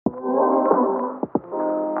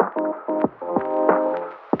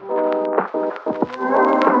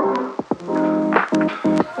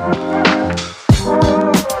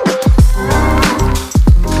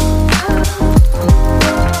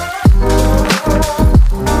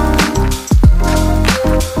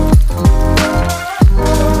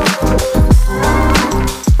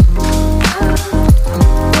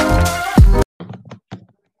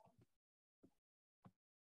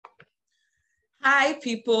Hi,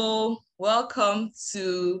 people. Welcome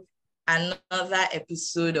to another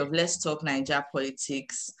episode of Let's Talk Naija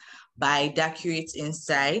Politics by Accurate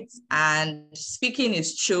Insights. And speaking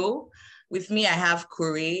is Cho. With me, I have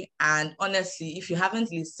Kore. And honestly, if you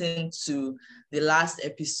haven't listened to the last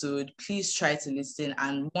episode, please try to listen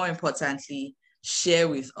and more importantly, share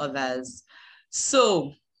with others.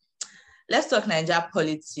 So, Let's Talk Naija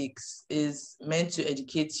Politics is meant to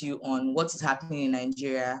educate you on what is happening in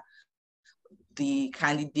Nigeria, the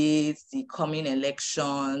candidates, the coming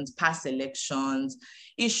elections, past elections,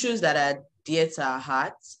 issues that are dear to our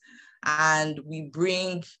hearts. And we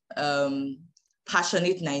bring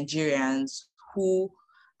passionate Nigerians who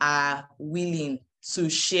are willing to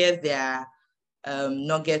share their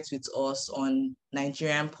nuggets with us on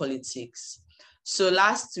Nigerian politics. So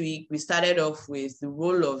last week, we started off with the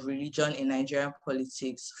role of religion in Nigerian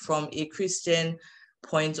politics from a Christian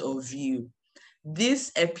point of view.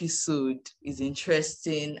 This episode is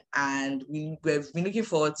interesting and we've been looking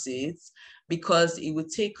forward to it because it will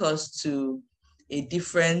take us to a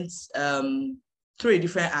different, through a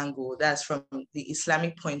different angle. That's from the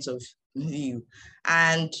Islamic point of view.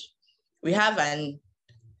 And we have an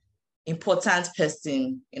important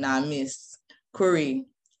person in our midst. Kore,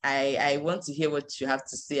 I want to hear what you have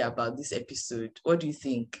to say about this episode. What do you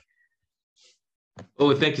think?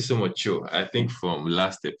 Oh, thank you so much, Joe. I think from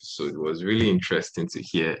last episode, it was really interesting to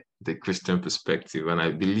hear the Christian perspective, and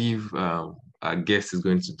I believe our guest is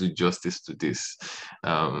going to do justice to this.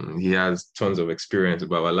 He has tons of experience,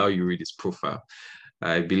 but I'll allow you to read his profile.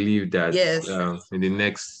 I believe that yes. In the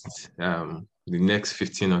next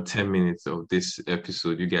 15 or 10 minutes of this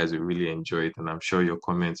episode, you guys will really enjoy it, and I'm sure your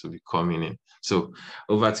comments will be coming in. So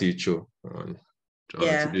over to you, Joe, to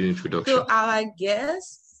the introduction. So our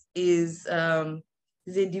guest is a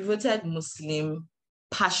devoted Muslim,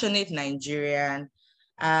 passionate Nigerian.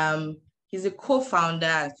 He's a co-founder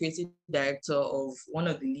and creative director of one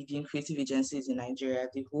of the leading creative agencies in Nigeria,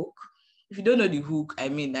 The Hook. If you don't know The Hook, I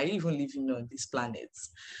mean, are you even living on this planet?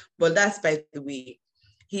 But that's by the way.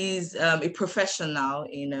 He's a professional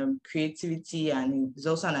in creativity and he's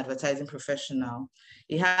also an advertising professional.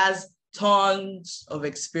 He has tons of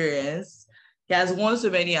experience. He has won so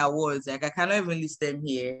many awards, like I cannot even list them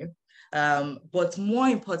here. But more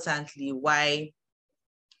importantly, why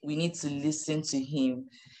we need to listen to him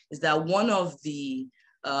is that one of the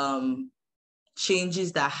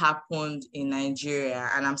changes that happened in Nigeria,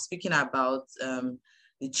 and I'm speaking about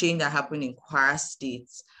the change that happened in Kwara State,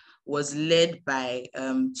 was led by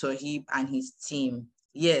Toheeb and his team.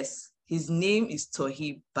 Yes, his name is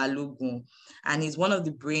Toheeb Dele-Balogun, and he's one of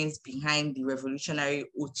the brains behind the revolutionary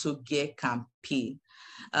Oto Ge campaign.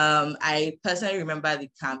 I personally remember the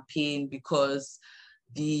campaign because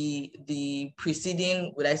the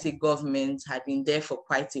preceding, would I say, government had been there for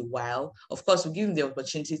quite a while. Of course, we'll give him the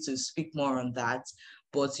opportunity to speak more on that,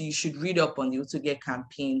 but you should read up on the Oto Ge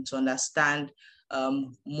campaign to understand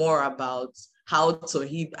more about how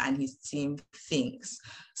Toheeb and his team thinks.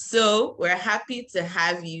 So we're happy to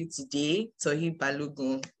have you today, Toheeb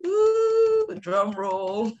Dele-Balogun. Woo, drum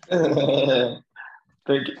roll.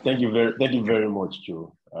 Thank you very much,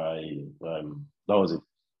 Joe. That was a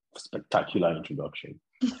spectacular introduction.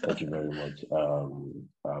 Thank you very much.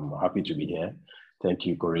 I'm happy to be here. Thank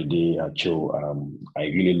you, Kore, Cho. I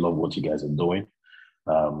really love what you guys are doing.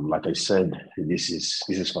 Like I said, this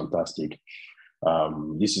is fantastic.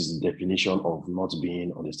 This is the definition of not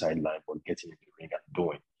being on the sideline, but getting in the ring and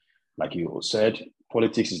doing. Like you said,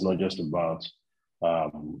 politics is not just about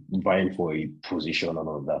vying for a position and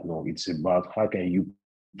all of that. No, it's about how can you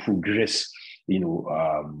progress,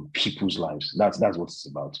 people's lives. That's what it's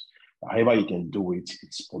about. However you can do it,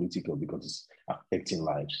 it's political because it's affecting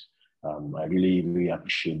lives. I really, really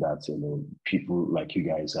appreciate that. People like you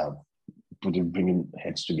guys have bringing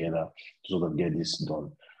heads together to sort of get this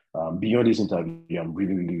done. Beyond this interview, I'm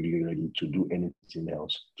really, really, really ready to do anything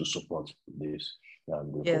else to support this.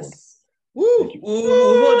 Yes. Woo!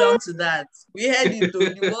 We'll hold on to that. We heard it, though.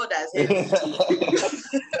 The world has heard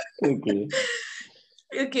it.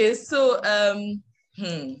 Okay, so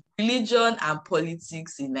religion and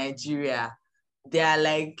politics in Nigeria, they are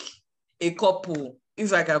like a couple,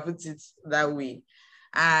 if I can put it that way.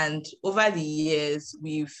 And over the years,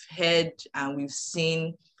 we've heard and we've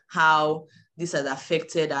seen how this has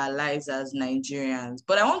affected our lives as Nigerians.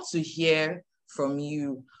 But I want to hear from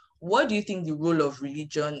you. What do you think the role of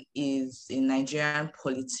religion is in Nigerian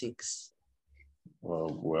politics?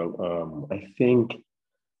 Well, I think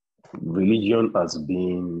religion has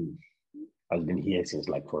been here since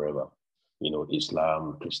like forever.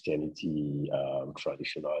 Islam, Christianity,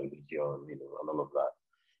 traditional religion, and all of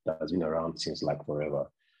that has been around since like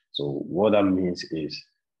forever. So what that means is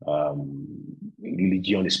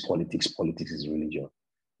religion is politics, politics is religion,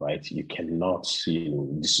 right? You cannot,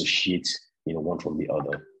 dissociate, one from the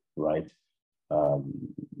other, right?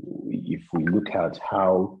 If we look at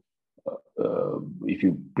how, if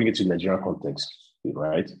you bring it to Nigerian context,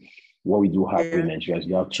 right? What we do have in Nigeria is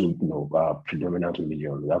you have two, predominant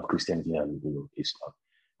religions. We have Christianity and Islam,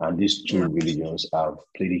 and these two religions have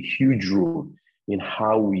played a huge role in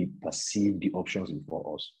how we perceive the options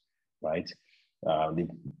before us, right?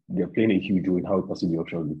 They're playing a huge role in how we perceive the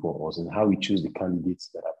options before us and how we choose the candidates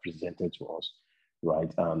that are presented to us,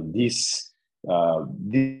 right? And this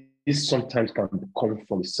sometimes can come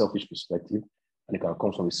from a selfish perspective, and it can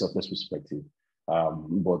come from a selfless perspective.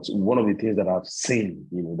 But one of the things that I've seen,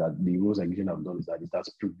 that the rules and religion have done is that it has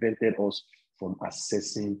prevented us from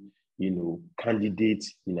assessing,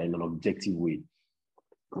 candidates in an objective way,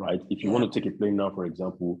 right? If you want to take a plane now, for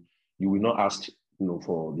example, you will not ask,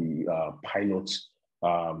 for the pilot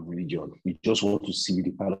religion. You just want to see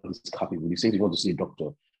the pilot is capable. The same thing you want to see a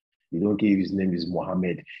doctor. You don't care if his name is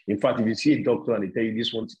Mohammed. In fact, if you see a doctor and they tell you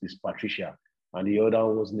this one is Patricia and the other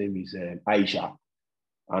one's name is Aisha,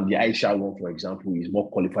 and the Aisha one, for example, is more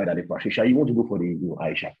qualified than the Patricia, you want to go for the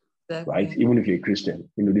Aisha, right? Even if you're a Christian,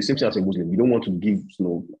 the same thing as a Muslim. You don't want to give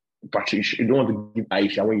Patricia. You don't want to give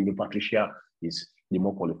Aisha when Patricia is the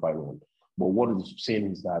more qualified one. But what it's saying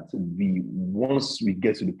is that once we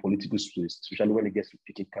get to the political space, especially when it gets to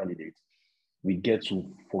picking candidates, we get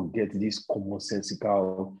to forget this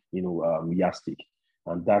commonsensical, yardstick,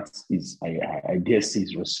 and that is, I guess,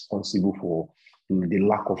 is responsible for the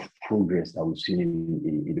lack of progress that we've seen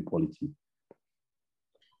in the polity.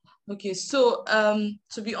 Okay, so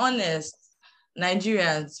to be honest,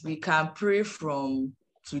 Nigerians, we can pray from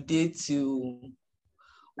today to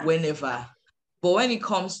whenever, but when it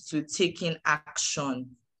comes to taking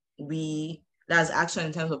action, that's action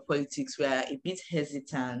in terms of politics, we are a bit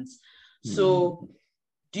hesitant. So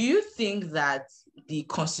do you think that the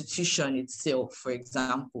Constitution itself, for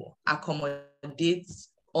example, accommodates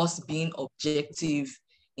us being objective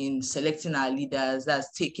in selecting our leaders,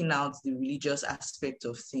 that's taking out the religious aspect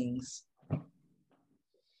of things?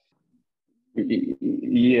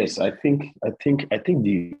 Yes, I think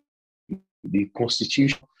the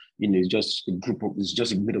Constitution, is just a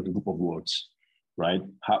made of a group of words, right?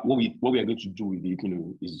 What we are going to do with it,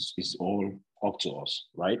 is all up to us,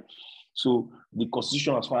 right? So the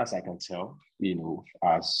Constitution, as far as I can tell,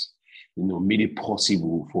 has made it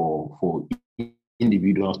possible for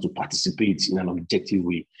individuals to participate in an objective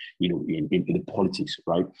way, in the politics,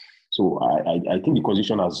 right? So I think the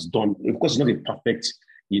Constitution has done, of course, it's not a perfect,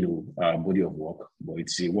 body of work, but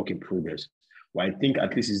it's a work in progress. But I think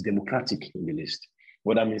at least it's democratic in the list.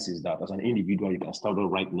 What that means is that as an individual, you can start out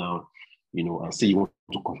right now, and say you want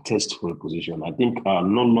to contest for a position. I think not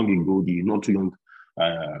long ago, the Not Too Young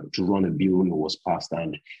to Run a bill was passed,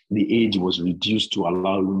 and the age was reduced to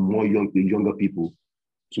allow more younger people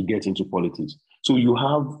to get into politics. So you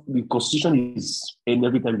have the Constitution is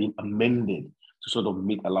every time being amended to sort of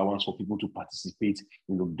make allowance for people to participate,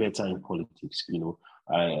 better in politics.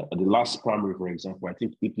 The last primary, for example, I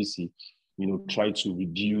think APC, tried to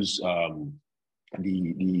reduce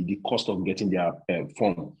the cost of getting their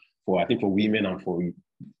form for women and for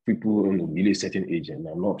people below a certain age. And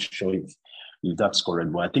I'm not sure if that's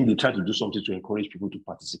correct, but I think they try to do something to encourage people to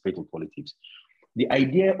participate in politics. The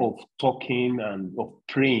idea of talking and of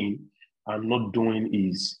praying and not doing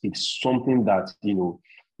it's something that,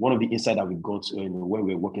 one of the insights that we got when we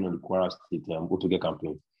were working on the Kwara State Oto Ge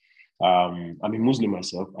campaign. I'm a Muslim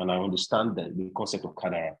myself, and I understand that the concept of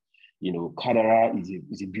Kadara. Kadara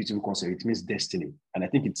is a beautiful concept. It means destiny. And I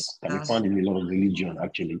think it can be found in a lot of religion,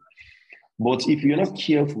 actually. But if you're not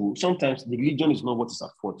careful, sometimes the religion is not what is at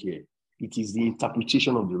fault here. It is the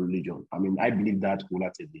interpretation of the religion. I mean, I believe that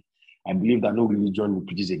wholeheartedly. I believe that no religion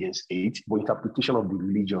preaches against hate, but interpretation of the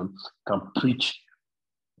religion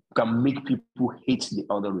can make people hate the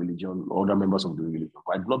other religion, other members of the religion.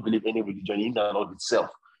 I do not believe any religion in and of itself,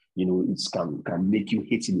 it can make you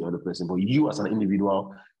hate the other person. But you as an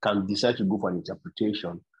individual can decide to go for an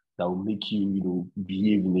interpretation that will make you,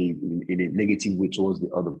 behave in a negative way towards the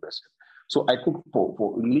other person. So I think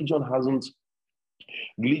for religion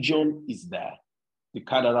is there. The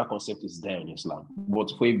Kadara concept is there in Islam.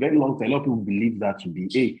 But for a very long time, a lot of people believe that to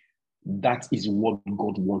be, that is what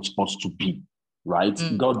God wants us to be, right?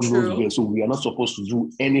 God knows best, so we are not supposed to do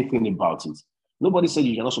anything about it. Nobody said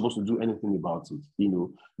you're not supposed to do anything about it.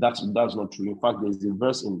 That's not true. In fact, there's a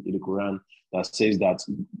verse in the Quran that says that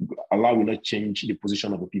Allah will not change the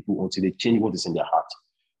position of the people until they change what is in their heart.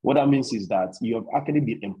 What that means is that you have actually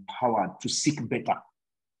been empowered to seek better.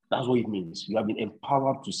 That's what it means. You have been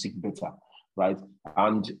empowered to seek better, right?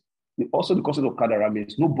 And also the concept of Kadara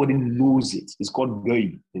means nobody knows it. It's called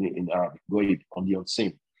Goib in Arabic, Goib, on the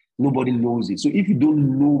unseen. Nobody knows it. So if you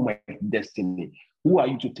don't know my destiny, who are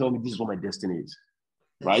you to tell me this is what my destiny is,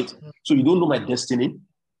 right? So you don't know my destiny.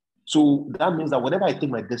 So that means that whatever I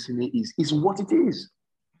think my destiny is what it is.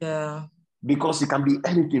 Yeah. Because it can be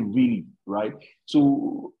anything really, right?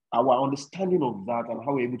 So our understanding of that and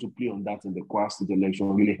how we're able to play on that in the Kwara State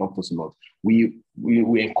election really helped us a lot. We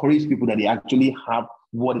encourage people that they actually have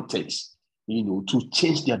what it takes, to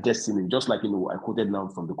change their destiny. Just like, I quoted now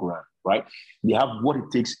from the Quran, right? They have what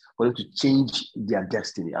it takes for them to change their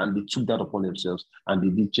destiny, and they took that upon themselves and they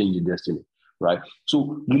did change their destiny, right?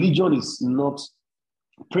 So religion is not,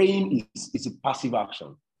 praying is a passive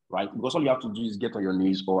action, right? Because all you have to do is get on your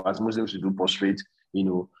knees, or as Muslims we do, prostrate,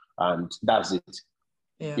 and that's it.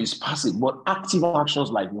 Yeah. It's passive. But active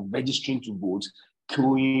actions like registering to vote,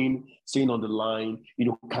 queuing, staying on the line,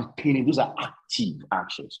 campaigning, those are active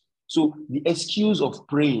actions. So the excuse of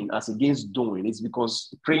praying as against doing is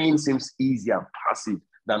because praying seems easier and passive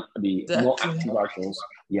than the more active actions.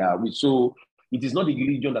 Yeah. So it is not the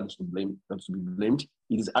religion that is to blame, that's to be blamed.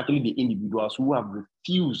 It is actually the individuals who have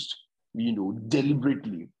refused,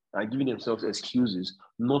 deliberately, and giving themselves excuses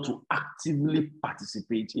not to actively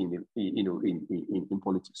participate in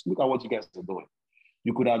politics. Look at what you guys are doing.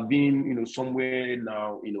 You could have been, somewhere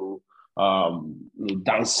now,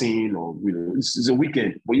 dancing, or it's a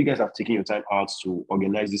weekend, but you guys have taken your time out to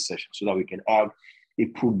organize this session so that we can have a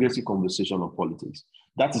progressive conversation on politics.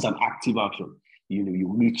 That is an active action.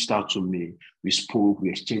 You reached out to me, we spoke, we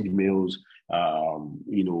exchanged mails,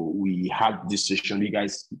 we had this session. You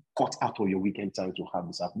guys cut out of your weekend time to have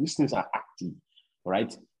this happen. These things are active,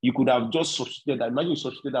 right? You could have just substituted that. Imagine you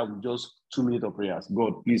substituted that with just 2 minutes of prayers.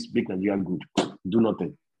 God, please make Nigeria good. Do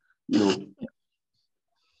nothing.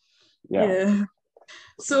 Yeah.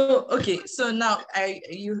 So, okay. So now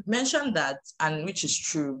you mentioned that, and which is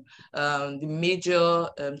true. The major,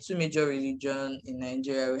 two major religions in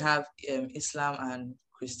Nigeria, we have Islam and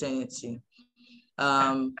Christianity.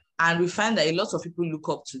 And we find that a lot of people look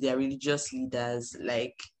up to their religious leaders.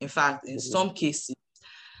 Like, in fact, in some cases,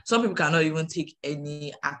 some people cannot even take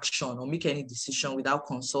any action or make any decision without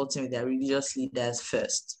consulting with their religious leaders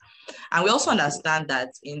first. And we also understand that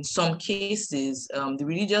in some cases, the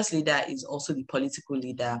religious leader is also the political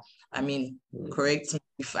leader. I mean, correct me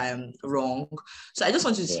if I'm wrong. So I just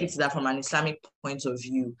want to speak to that from an Islamic point of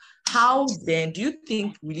view. How then do you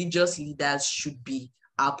think religious leaders should be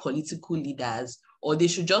our political leaders, or they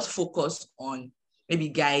should just focus on maybe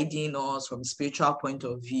guiding us from a spiritual point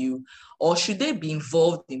of view, or should they be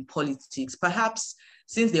involved in politics? Perhaps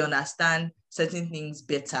since they understand certain things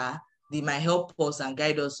better, they might help us and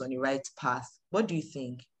guide us on the right path. What do you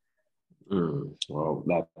think? Well,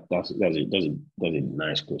 that's a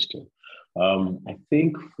nice question. I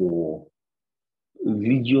think for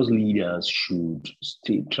religious leaders should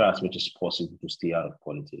try as much as possible to stay out of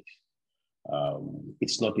politics.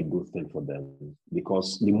 It's not a good thing for them,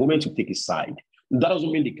 because the moment you take a side, that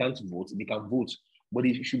doesn't mean they can't vote. They can vote, but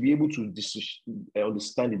they should be able to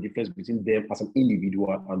understand the difference between them as an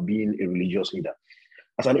individual and being a religious leader.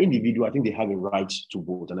 As an individual, I think they have a right to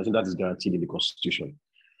vote, and I think that is guaranteed in the Constitution.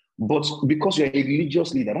 But because you're a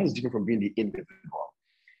religious leader, that is different from being the individual.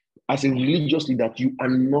 As a religious leader, you are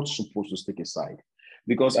not supposed to take a side,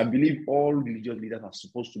 because I believe all religious leaders are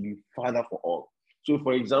supposed to be father for all. So,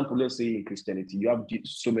 for example, let's say in Christianity, you have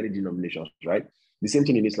so many denominations, right? The same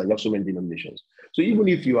thing in Islam, you have so many denominations. So even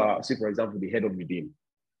if you are, say, for example, the head of Redeem,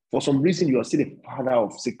 for some reason, you are still a father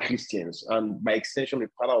of, say, Christians, and by extension, a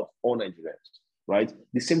father of all Nigerians, right?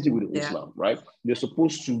 The same thing with Islam, right? You're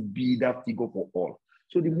supposed to be that figure for all.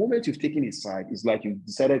 So the moment you've taken a side, it's like you've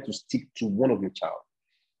decided to stick to one of your child.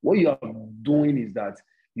 What you are doing is that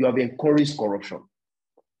you have encouraged corruption.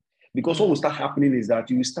 Because what will start happening is that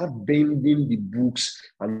you will start bending the books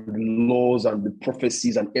and the laws and the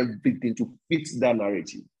prophecies and everything to fit that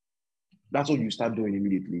narrative. That's what you start doing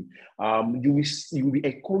immediately. You will be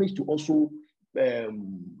encouraged to also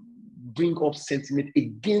bring up sentiment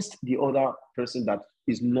against the other person that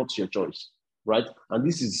is not your choice, right? And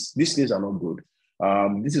these things are not good.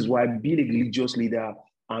 This is why being a religious leader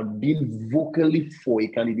and being vocally for a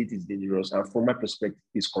candidate is dangerous. And from my perspective,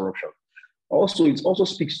 is corruption. Also, it also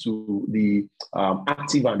speaks to the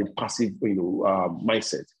active and the passive,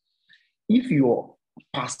 mindset. If you're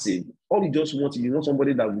passive, all you just want is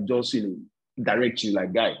somebody that will just, direct you,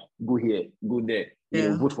 like, guy, go here, go there,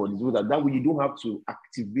 vote for this, vote that. That way, you don't have to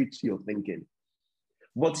activate your thinking.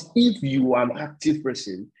 But if you are an active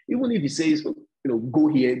person, even if he says, go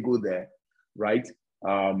here, go there, right?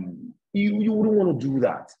 You wouldn't want to do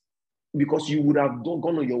that. because you would have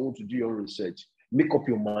gone on your own to do your own research, make up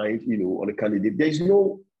your mind, on a candidate. There's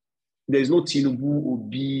no Tinubu,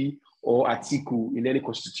 Obi, or Atiku in any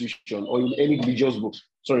constitution or in any religious books.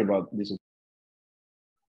 Sorry about this.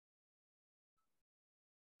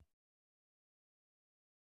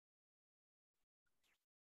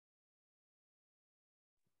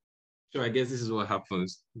 So I guess this is what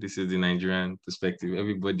happens. This is the Nigerian perspective.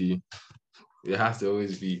 Everybody, there has to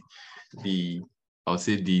always be I'll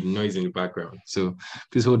say the noise in the background. So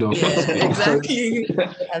please hold on. Yeah, exactly.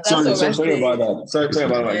 Sorry about that. Sorry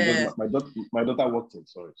about that. Yeah. My daughter walked in.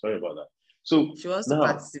 Sorry about that. So she wants to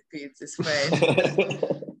participate. It's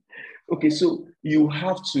fine. Okay, so you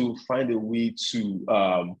have to find a way to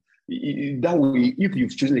that way. If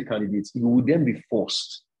you've chosen a candidate, you will then be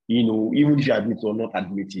forced, even if you admit or not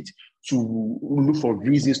admit it, to look for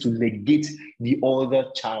reasons to negate the other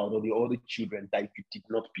child or the other children that you did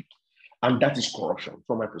not pick. And that is corruption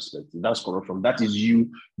from my perspective. That's corruption. That is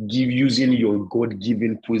you using your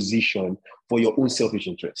God-given position for your own selfish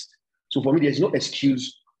interest. So for me, there's no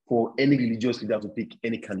excuse for any religious leader to pick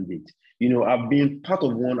any candidate. I've been part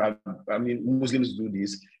of one, Muslims do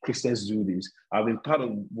this, Christians do this. I've been part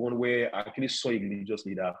of one where I actually saw a religious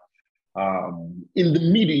leader in the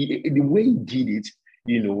middle, the way he did it,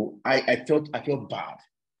 I felt bad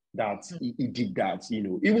that he did that,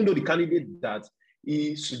 even though the candidate that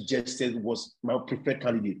he suggested was my preferred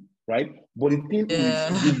candidate, right? But the thing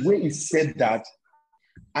is, the way he said that,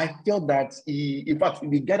 I felt that in fact,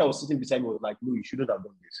 the guy that was sitting beside me was like, no, you shouldn't have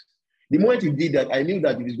done this. The moment he did that, I knew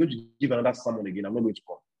that if he's going to give another sermon again, I'm not going to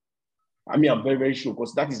come. I'm very, very sure,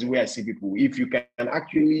 because that is the way I see people. If you can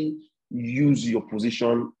actually use your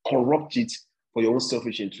position, corrupt it for your own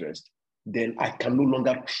selfish interest, then I can no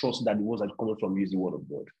longer trust that the words that are coming from you is the word of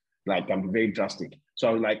God. Like, I'm very drastic. So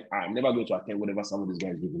I was like, I'm never going to attend whatever sermon this guy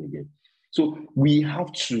is giving again. So we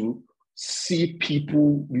have to see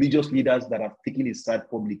people, religious leaders that have taken his side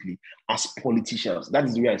publicly as politicians. That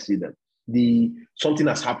is the way I see them. Something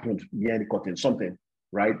has happened behind the curtain, something,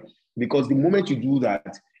 right? Because the moment you do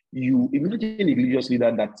that, you imagine a religious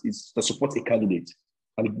leader that supports a candidate,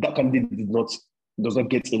 and that candidate does not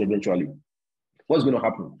get in eventually. What's going to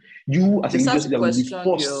happen? You as a religious leader will be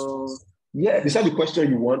forced. Yeah, decide the question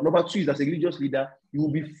you want. Number two is, as a religious leader, you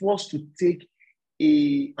will be forced to take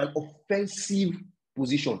an offensive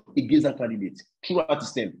position against that candidate throughout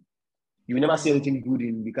his term. You will never say anything good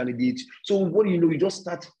in the candidate. So what do you know? You just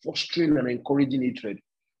start fostering and encouraging hatred.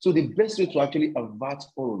 So the best way to actually avert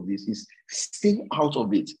all of this is stay out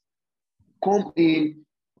of it. Come in,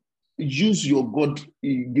 use your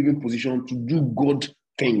God-given position to do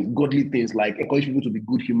godly things, like encourage people to be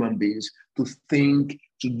good human beings, to think,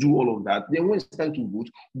 to do all of that. Then when it's time to vote,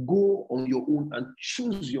 go on your own and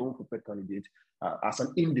choose your own preferred candidate as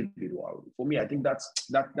an individual. For me, I think that is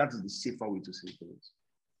the safer way to say things.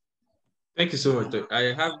 Thank you so much.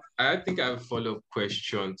 I think I have a follow-up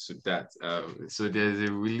question to that. So there's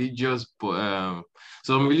a religious,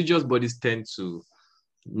 some religious bodies tend to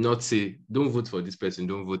not say, don't vote for this person,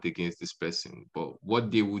 don't vote against this person. But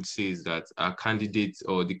what they would say is that our candidate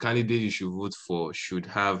or the candidate you should vote for should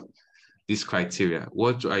have this criteria.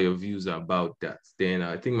 What are your views about that? Then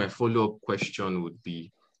I think my follow-up question would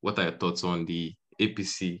be, what are your thoughts on the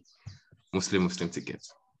APC Muslim ticket?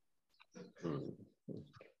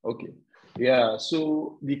 Okay. Yeah,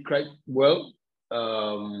 so there's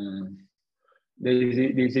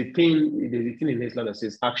a thing in Islam that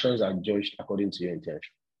says actions are judged according to your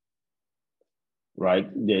intention. Right?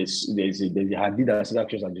 There's a hadith that says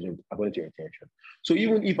actions are judged according to your intention. So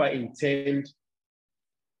even if I intend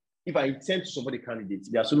to support a candidate,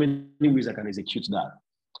 there are so many ways I can execute that.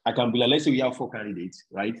 I can be like, let's say we have 4 candidates,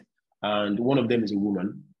 right? And one of them is a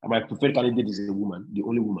woman, and my preferred candidate is a woman, the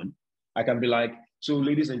only woman. I can be like, so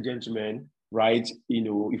ladies and gentlemen, right? If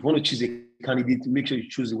you want to choose a candidate, make sure you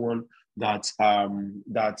choose the one that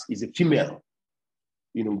is a female.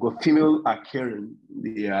 Because female are caring,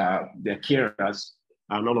 they're carers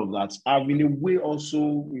and all of that. I've in a way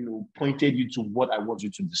also, pointed you to what I want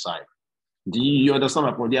you to decide. Do you understand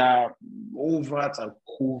my point? There are overt and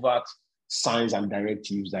covert signs and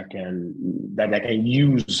directives that I can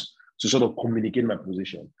use to sort of communicate my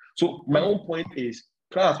position. So my own point is,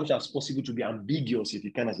 try as much as possible to be ambiguous if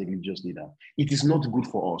you can as a religious leader. It is not good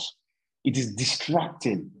for us. It is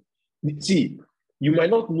distracting. See, you might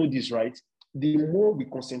not know this, right? The more we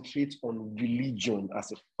concentrate on religion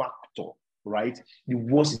as a factor, right, the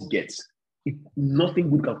worse it gets. Nothing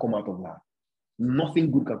good can come out of that.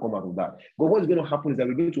 Nothing good can come out of that. But what's going to happen is that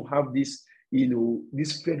we're going to have this,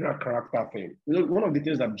 this federal character thing. One of the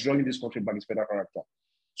things that drawing this country back is federal character.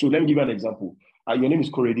 So let me give you an example. Your name is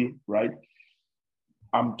Korede, right?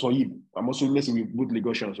 I'm Toheeb. I'm also messing with both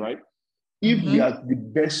Lagosians, right? If we are the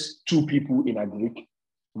best two people in agric,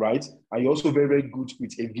 right, and you're also very, very good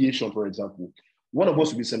with aviation, for example, one of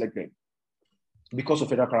us will be selected because of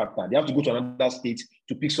federal character. They have to go to another state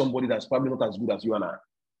to pick somebody that's probably not as good as you and I.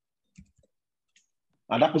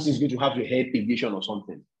 And that person is going to have to head aviation or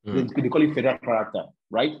something. They call it federal character,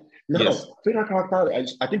 right? Now, federal character,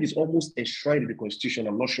 I think it's almost enshrined in the Constitution.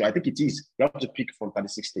 I'm not sure. I think it is. You have to pick from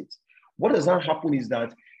 36 states. What does that happen is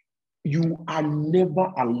that you are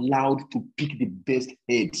never allowed to pick the best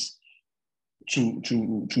heads to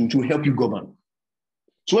help you govern.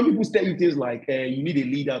 So when people tell you things like you need a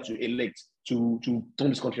leader to elect to turn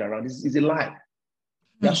this country around, it's a lie.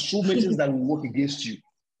 There are so many things that will work against you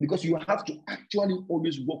because you have to actually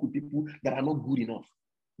always work with people that are not good enough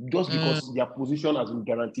just because their position has been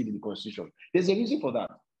guaranteed in the Constitution. There's a reason for that.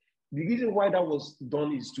 The reason why that was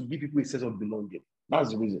done is to give people a sense of belonging. That's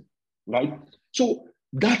the reason, right? So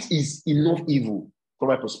that is enough evil from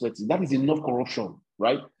my perspective. That is enough corruption,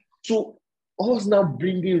 right? So us now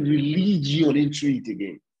bringing religion into it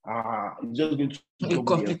again, it's just going to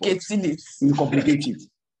complicate it.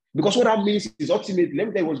 Because what that means is ultimately, let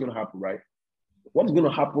me tell you what's going to happen, right? What's going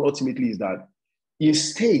to happen ultimately is that in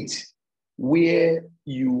states where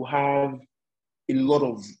you have a lot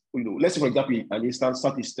of, let's say for example, an Eastern,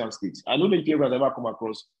 Southeastern states. I know many people have ever come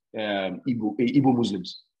across Igbo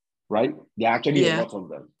Muslims, right? There are actually a lot of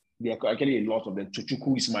them. There are actually a lot of them.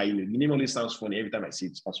 Chuchuku Ismail. The name only sounds funny every time I see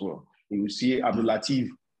it as well. You will see Abdul Latif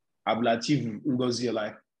Ngozi,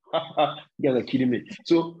 like, you guys are kidding me.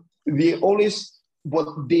 So they always,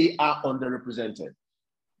 but they are underrepresented.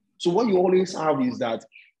 So what you always have is that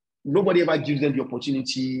nobody ever gives them the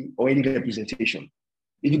opportunity or any representation.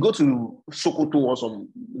 If you go to Sokoto or some,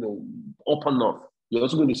 upper north, you're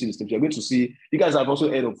also going to see this thing. You're going to see, you guys have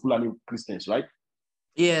also heard of Fulani Christians, right?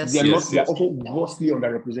 Yes. They're also grossly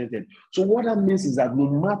underrepresented. So what that means is that no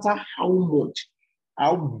matter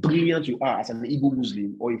how brilliant you are as an Igbo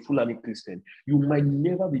Muslim or a Fulani Christian, you might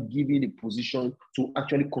never be given a position to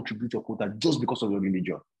actually contribute your quota just because of your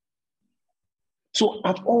religion. So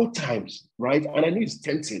at all times, right, and I know it's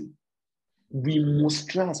tempting, we must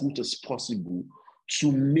try as much as possible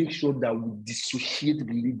to make sure that we dissociate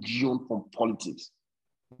religion from politics.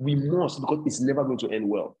 We must, because it's never going to end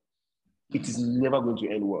well. It is never going to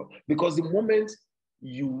end well. Because the moment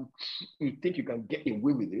you think you can get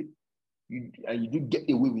away with it, and you do get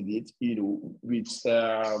away with it, with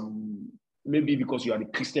maybe because you are the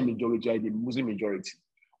Christian majority, you are the Muslim majority,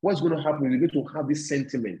 what's going to happen is you're going to have this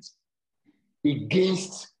sentiment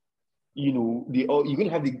against, you're going to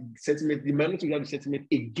have the sentiment, the minority will have the sentiment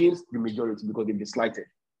against the majority because they've been slighted.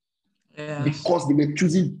 Yes. Because they were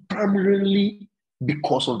choosing primarily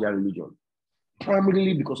because of their religion.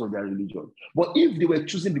 Primarily because of their religion. But if they were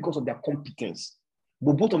choosing because of their competence,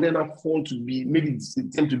 but both of them now fall to be, maybe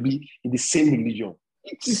tend to be in the same religion,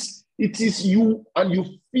 it is you, and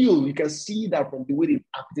you can see that from the way they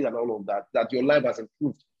acted and all of that, that your life has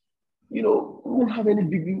improved. There won't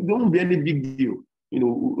be any big deal,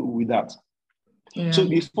 with that. Yeah. So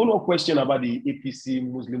this follow-up question about the APC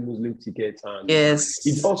Muslim ticket, and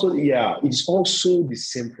it's also the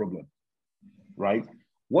same problem, right?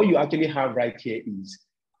 What you actually have right here is,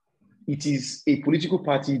 it is a political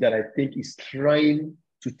party that I think is trying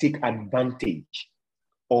to take advantage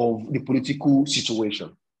of the political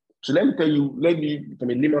situation. So let me, from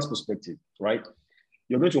a layman's perspective, right?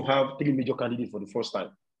 You're going to have 3 major candidates for the first time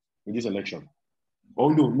in this election. Oh,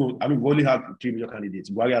 no. I mean, we only have 3 major candidates.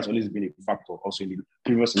 Buhari has always been a factor also in the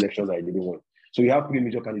previous elections that I didn't win. So you have 3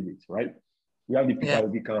 major candidates, right? You have the Peter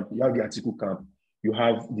Obi camp, you have the Atiku camp, you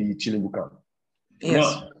have the Tinubu camp. Yes.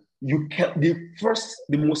 Now,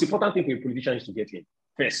 the most important thing for a politician is to get in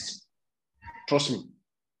first. Trust me.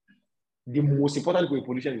 The most important thing for a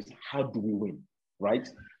politician is, how do we win, right?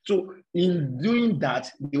 So in doing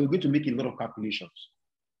that, they were going to make a lot of calculations,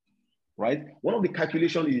 right? One of the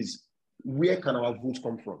calculations is, where can our votes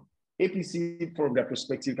come from? APC, from their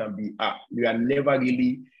perspective, can be, we are never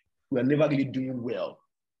really doing well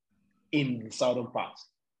in the southern part.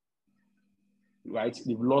 Right,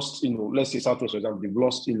 they've lost, let's say Southwest, for example, they've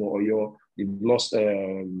lost, Oyo, they've lost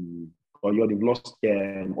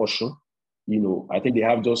Osun. I think they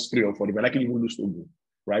have just 3 or 4. They might likely even lose Ogun,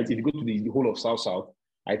 right? If you go to the whole of South,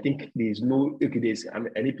 I think there's there's an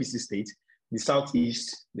APC state. The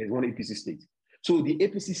Southeast, there's one APC state. So the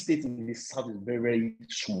APC state in the South is very, very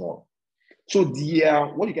small. So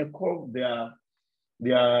what you can call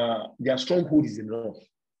their stronghold is enough.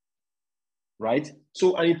 Right?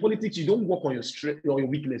 So, and in politics, you don't work on your strength or your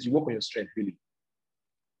weakness, you work on your strength, really.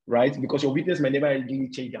 Right? Because your weakness might never really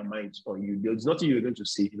change their minds on you. There's nothing you're going to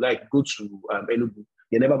say. Like, go to Enugu,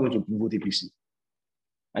 they're never going to vote APC.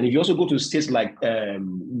 And if you also go to states like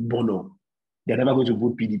Bono, they're never going to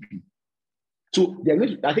vote PDP. So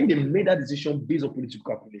I think they made that decision based on political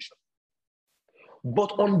calculation.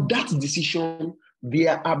 But on that decision,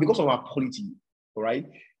 because of our polity, right?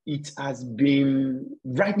 It has been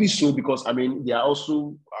rightly so, because there are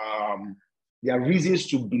also there are reasons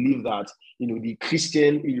to believe that the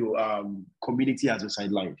Christian community has been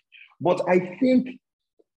sidelined. But I think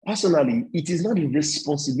personally, it is not a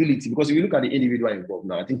responsibility, because if you look at the individual involved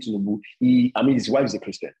now, I think Tinubu, his wife is a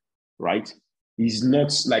Christian, right? He's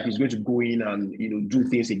not like he's going to go in and do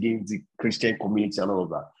things against the Christian community and all of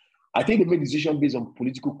that. I think they made a decision based on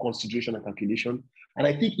political consideration and calculation, and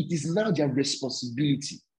I think it is now their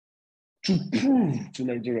responsibility to prove to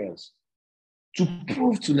Nigerians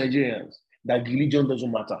that religion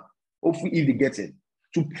doesn't matter. Hopefully, if they get it,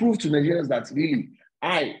 to prove to Nigerians that really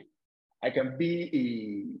I can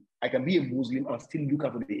be a Muslim and still look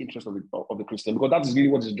out for the interest of the Christian, because that is really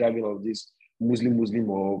what is driving all of this Muslim,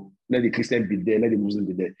 or let the Christian be there, let the Muslim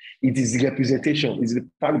be there. It is the representation, it is the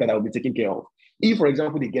fact that I will be taken care of. If, for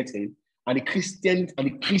example, they get in and the Christians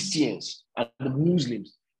and the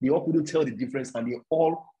Muslims, they all couldn't tell the difference and they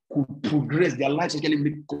all could progress, their lives actually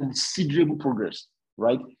make considerable progress,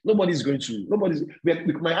 right? We might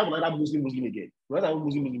have another Muslim again.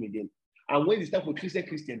 And when it's time for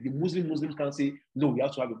Christian, the Muslims can say, no, we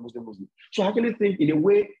have to have a Muslim. So I actually think, in a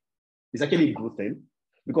way, it's actually a good thing,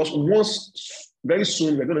 because very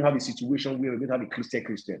soon, we're going to have a situation where we're going to have a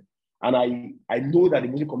Christian. And I know that the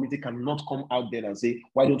Muslim community cannot come out there and say,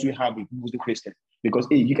 why don't we have a Muslim Christian? Because,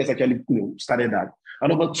 hey, you guys actually started that. And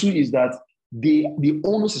number two is that the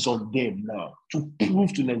onus is on them now to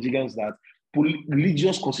prove to Nigerians that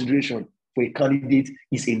religious consideration for a candidate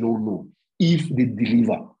is a no-no if they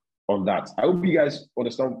deliver on that. I hope you guys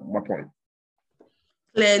understand my point.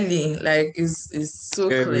 Clearly, like it's so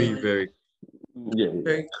very, clear.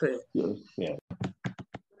 very clear. Yeah.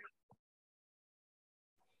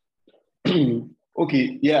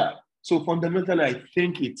 Okay, yeah. So fundamentally, I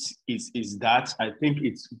think it's that. I think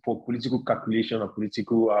it's for political calculation and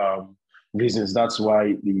political reasons. That's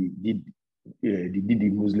why they did the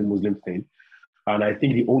Muslim thing, and I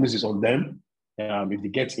think the onus is on them, if they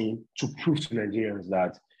get in, to prove to Nigerians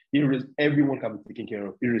that everyone can be taken care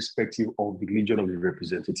of, irrespective of the religion of the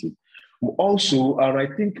representative. Also, and I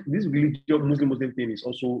think this Muslim thing is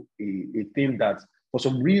also a thing that, for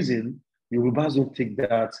some reason, Yorubas don't take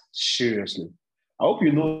that seriously. I hope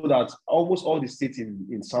you know that almost all the states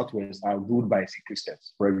in Southwest are ruled by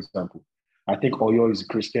Christians, for example. I think Oyo is a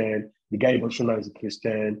Christian, the guy in Oshuna is a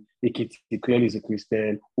Christian, Ekiti clearly is a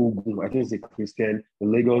Christian, Ogun, I think is a Christian, the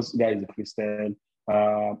Lagos guy is a Christian,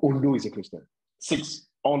 Ondo is a Christian. 6,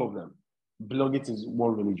 all of them belonging to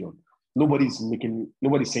one religion. Nobody's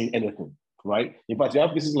saying anything, right? In fact, you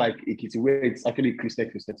have places like Ekiti where it's actually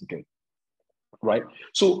Christian ticket, right?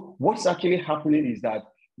 So what's actually happening is that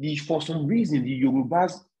for some reason, the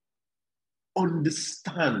Yorubas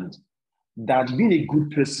understand that being a good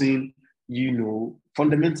person,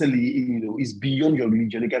 fundamentally, is beyond your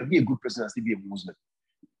religion. You can be a good person and still be a Muslim,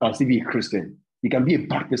 and still be a Christian. You can be a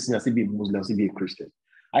bad person and still be a Muslim and still be a Christian.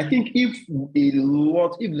 I think if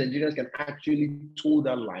Nigerians can actually toe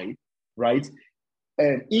that line, right,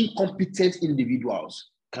 incompetent individuals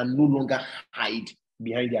can no longer hide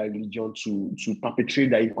behind their religion to perpetrate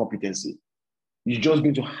their incompetency. You're just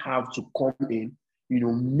going to have to come in,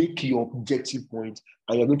 make your objective point,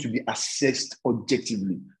 and you're going to be assessed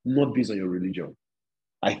objectively, not based on your religion.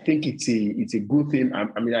 I think it's a good thing. I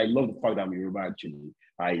love the fact that I'm Yoruba, actually.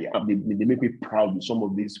 They make me proud with some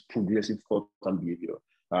of these progressive thoughts and behavior.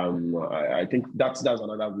 I think that's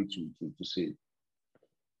another way to say it.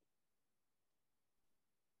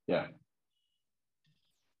 Yeah.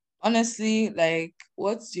 Honestly, like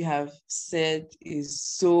what you have said is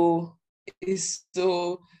so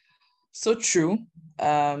true.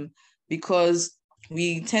 Because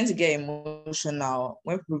we tend to get emotional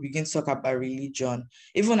when people begin to talk about religion,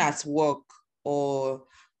 even at work or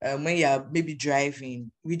when you're maybe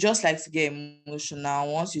driving. We just like to get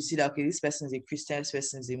emotional once you see that, okay, this person is a Christian, this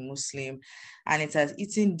person is a Muslim, and it has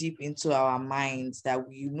eaten deep into our minds that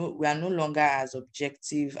we are no longer as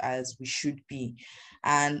objective as we should be.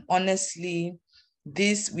 And honestly,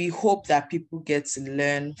 we hope that people get to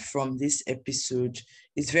learn from this episode.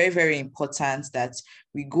 It's very, very important that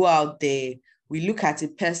we go out there, we look at a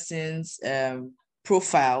person's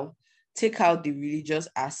profile, take out the religious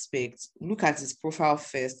aspect, look at his profile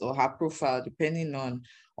first or her profile, depending on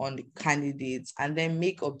the candidates, and then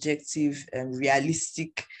make objective and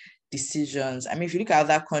realistic decisions. I mean, if you look at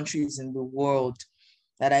other countries in the world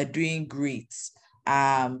that are doing great,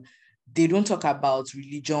 they don't talk about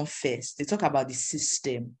religion first. They talk about the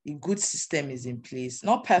system. A good system is in place.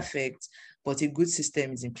 Not perfect, but a good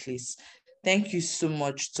system is in place. Thank you so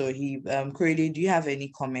much, Toheeb. Korede, do you have any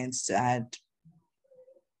comments to add?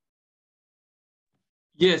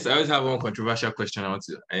 Yes, I always have one controversial question I want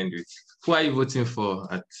to end with. Who are you voting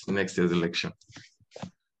for at next year's election?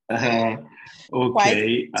 Okay.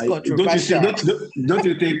 Controversial. Don't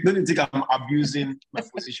you think I'm abusing my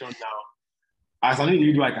position now? As an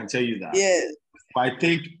individual, I can tell you that. Yeah. But I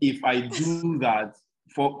think if I do that,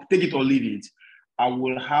 for take it or leave it, I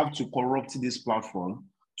will have to corrupt this platform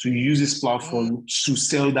to use this platform to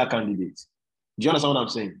sell that candidate. Do you understand what I'm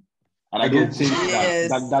saying? And I don't think yes,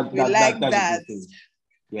 that's a good thing.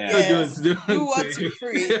 Yeah. Yes. No, don't do what to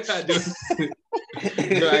preach.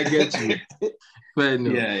 No, I get you. Fair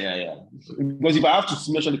enough. Yeah. Because if I have to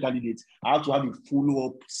mention the candidate, I have to have a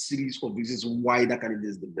follow-up series of reasons why that candidate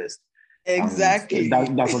is the best. Exactly. That's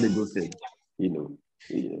not a good thing, you know.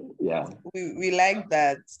 Yeah. We like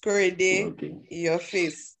that. Korede, Okay. in your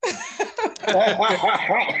face.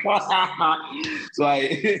 So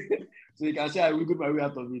you can say I wiggled my way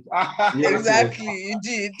out of it. Exactly, you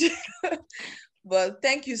did. But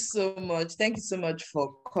thank you so much. Thank you so much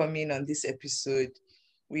for coming on this episode.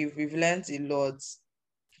 We've learned a lot.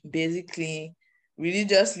 Basically,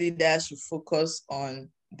 religious leaders should focus on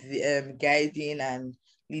the guiding and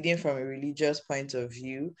leading from a religious point of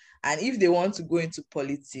view. And if they want to go into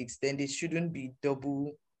politics, then they shouldn't be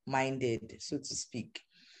double-minded, so to speak.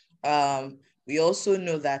 We also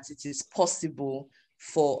know that it is possible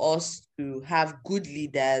for us to have good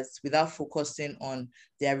leaders without focusing on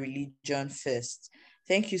their religion first.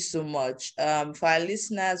 Thank you so much. For our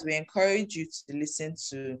listeners, we encourage you to listen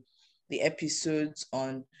to the episodes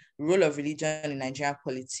on the role of religion in Nigerian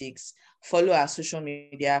politics. Follow our social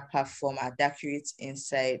media platform at Accurate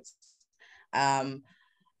Insights.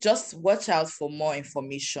 Just watch out for more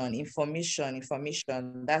information.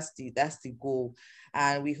 That's the goal.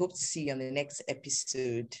 And we hope to see you on the next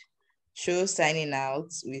episode. Show signing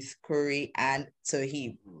out with Corey and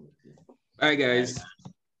Toheeb. Bye, guys.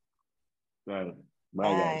 Bye,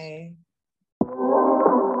 guys.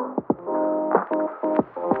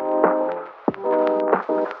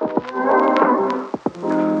 Bye.